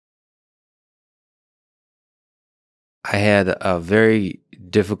I had a very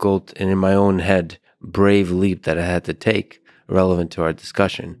difficult and in my own head brave leap that I had to take relevant to our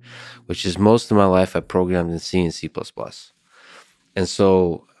discussion, which is most of my life I programmed in C and C++. And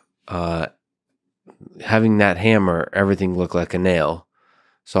so uh, having that hammer, everything looked like a nail.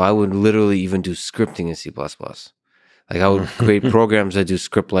 So I would literally even do scripting in C++. Like I would create programs that do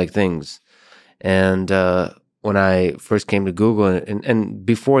script-like things. And when I first came to Google, and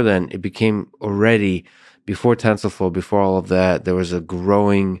before then, it became already, before TensorFlow, before all of that, there was a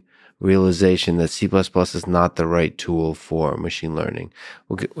growing realization that C++ is not the right tool for machine learning.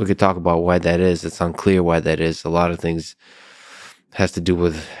 We could talk about why that is. It's unclear why that is. A lot of things has to do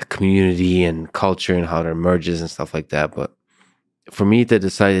with community and culture and how it emerges and stuff like that. But for me to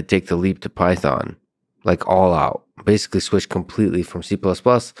decide to take the leap to Python, like all out, basically switch completely from C++,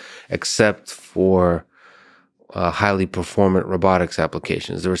 except for highly performant robotics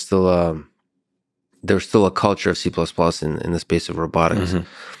applications. There was still a culture of C++ in the space of robotics. Mm-hmm.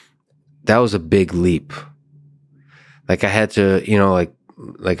 That was a big leap. Like I had to,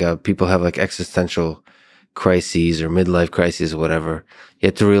 people have like existential crises or midlife crises or whatever. You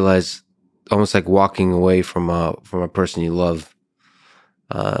have to realize, almost like walking away from a person you love.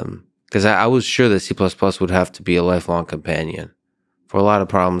 Because I was sure that C++ would have to be a lifelong companion. For a lot of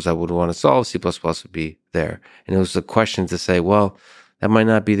problems I would want to solve, C++ would be there. And it was a question to say, well, that might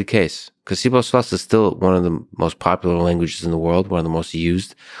not be the case. Because C++ is still one of the most popular languages in the world, one of the most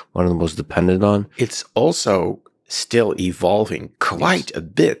used, one of the most depended on. It's also still evolving quite a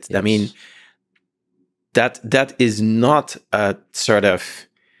bit. Yes. I mean, that is not a sort of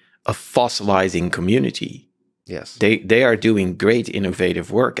a fossilizing community. Yes. They are doing great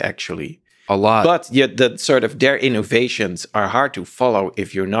innovative work, actually. A lot. But yet the sort of their innovations are hard to follow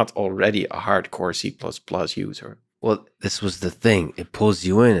if you're not already a hardcore C++ user. Well, this was the thing. It pulls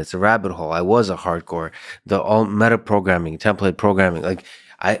you in. It's a rabbit hole. I was a hardcore. The all meta programming, template programming. Like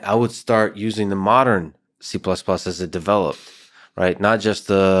I would start using the modern C++ as it developed, right? Not just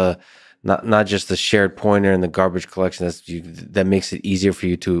the shared pointer and the garbage collection that makes it easier for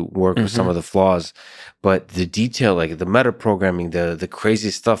you to work with some of the flaws, but the detail, like the meta programming, the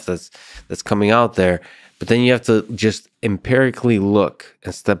crazy stuff that's coming out there. But then you have to just empirically look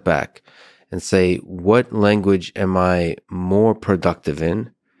and step back and say, what language am I more productive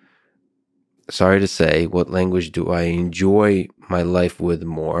in? Sorry to say, what language do I enjoy my life with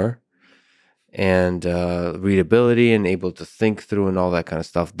more? And readability and able to think through and all that kind of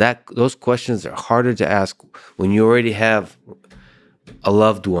stuff. Those questions are harder to ask when you already have a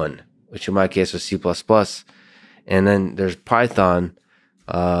loved one, which in my case was C++. And then there's Python,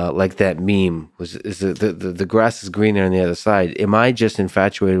 like that meme, is the grass is greener on the other side. Am I just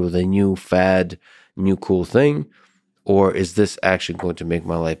infatuated with a new fad, new cool thing? Or is this actually going to make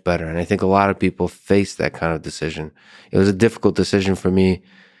my life better? And I think a lot of people face that kind of decision. It was a difficult decision for me.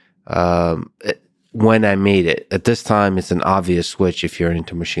 When I made it. At this time, it's an obvious switch if you're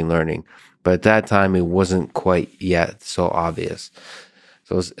into machine learning. But at that time, it wasn't quite yet so obvious.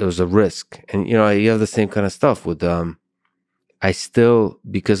 So it was a risk. And, you have the same kind of stuff with, I still,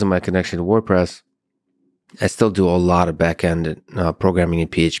 because of my connection to WordPress, I still do a lot of back-end programming in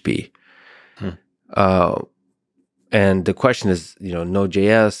PHP. And the question is,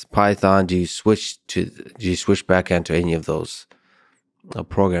 Node.js, Python, do you switch back-end to any of those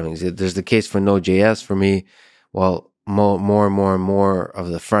programming? There's the case for Node.js for me. Well, more and more of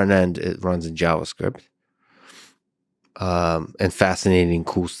the front end, it runs in JavaScript. And fascinating,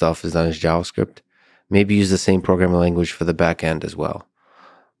 cool stuff is done in JavaScript. Maybe use the same programming language for the back end as well.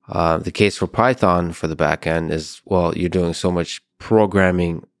 The case for Python for the back end is, well, you're doing so much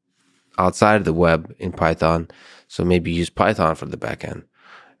programming outside of the web in Python, so maybe use Python for the back end.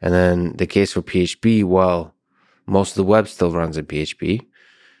 And then the case for PHP, well, most of the web still runs in PHP.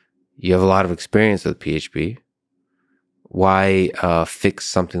 You have a lot of experience with PHP. Why fix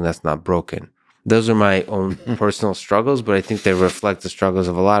something that's not broken? Those are my own personal struggles, but I think they reflect the struggles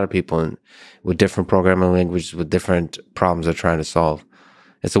of a lot of people with different programming languages, with different problems they're trying to solve.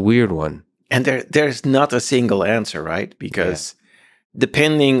 It's a weird one. And there's not a single answer, right? Because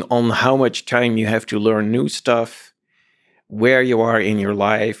depending on how much time you have to learn new stuff, where you are in your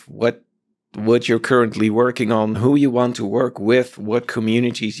life, what you're currently working on, who you want to work with, what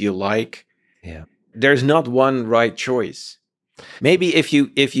communities you like. Yeah. There's not one right choice. Maybe if you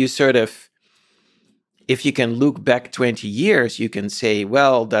can look back 20 years, you can say,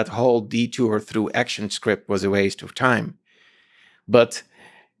 well, that whole detour through ActionScript was a waste of time. But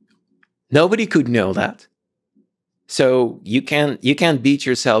nobody could know that. So you can't beat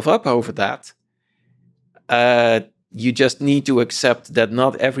yourself up over that. You just need to accept that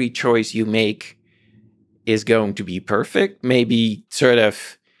not every choice you make is going to be perfect. Maybe sort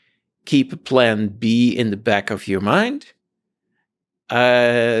of keep a plan B in the back of your mind,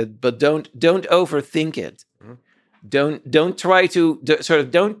 but don't overthink it. Don't try to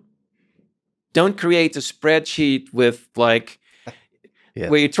don't create a spreadsheet with like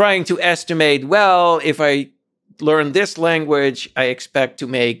where you're trying to estimate, well, if I learn this language, I expect to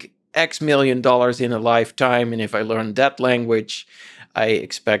make X million dollars in a lifetime, and if I learn that language, I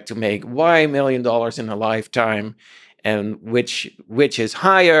expect to make Y million dollars in a lifetime, and which is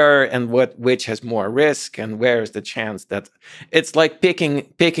higher, and which has more risk, and where is the chance that it's like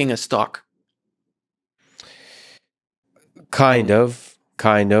picking a stock. Kind of,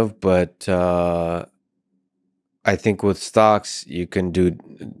 but I think with stocks, you can do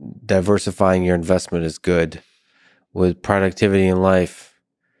diversifying your investment is good. With productivity in life,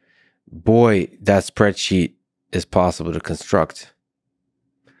 boy, that spreadsheet is possible to construct.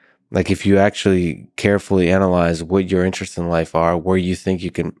 Like if you actually carefully analyze what your interests in life are, where you think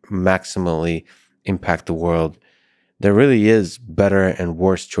you can maximally impact the world, there really is better and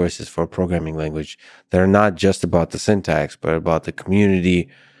worse choices for a programming language that are not just about the syntax, but about the community,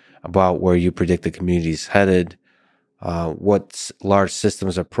 about where you predict the community is headed, what large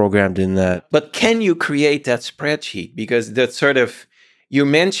systems are programmed in that. But can you create that spreadsheet? Because that's sort of, you're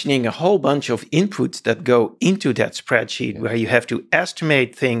mentioning a whole bunch of inputs that go into that spreadsheet, where you have to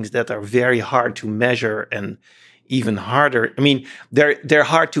estimate things that are very hard to measure, and even harder. I mean, they're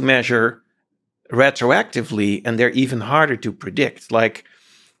hard to measure retroactively, and they're even harder to predict. Like,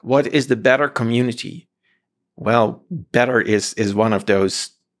 what is the better community? Well, better is one of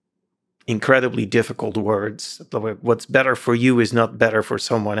those incredibly difficult words. What's better for you is not better for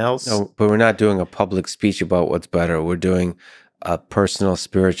someone else. No, but we're not doing a public speech about what's better. We're doing a personal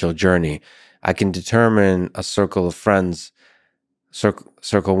spiritual journey. I can determine a circle of friends,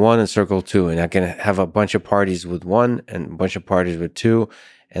 circle 1 and circle 2, and I can have a bunch of parties with 1 and a bunch of parties with 2,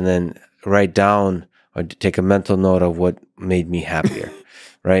 and then write down or take a mental note of what made me happier,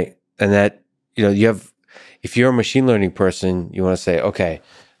 right? And that, you have, if you're a machine learning person, you want to say, okay,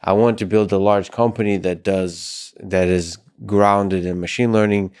 I want to build a large company that is grounded in machine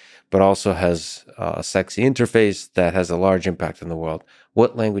learning, but also has a sexy interface that has a large impact in the world.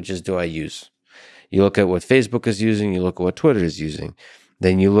 What languages do I use? You look at what Facebook is using, you look at what Twitter is using.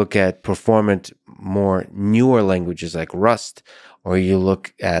 Then you look at performant, more newer languages like Rust, or you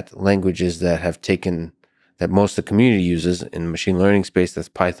look at languages that most of the community uses in the machine learning space, that's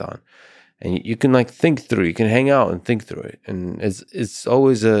Python. And you can think through, you can hang out and think through it. And it's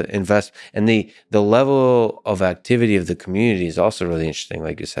always a invest. And the level of activity of the community is also really interesting.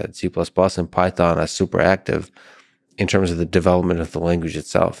 Like you said, C++ and Python are super active in terms of the development of the language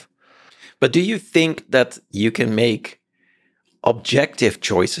itself. But do you think that you can make objective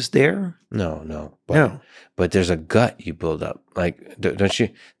choices there? No. But there's a gut you build up. Like,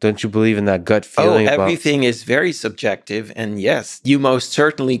 don't you believe in that gut feeling? Everything is very subjective, and yes, you most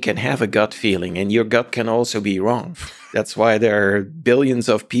certainly can have a gut feeling, and your gut can also be wrong. That's why there are billions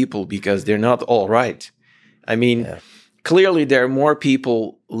of people, because they're not all right. I mean, clearly there are more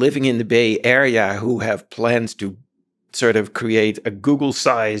people living in the Bay Area who have plans to sort of create a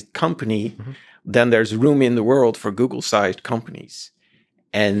Google-sized company than there's room in the world for Google-sized companies.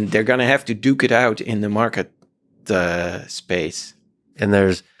 And they're going to have to duke it out in the market space. And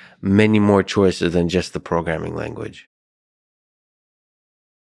there's many more choices than just the programming language.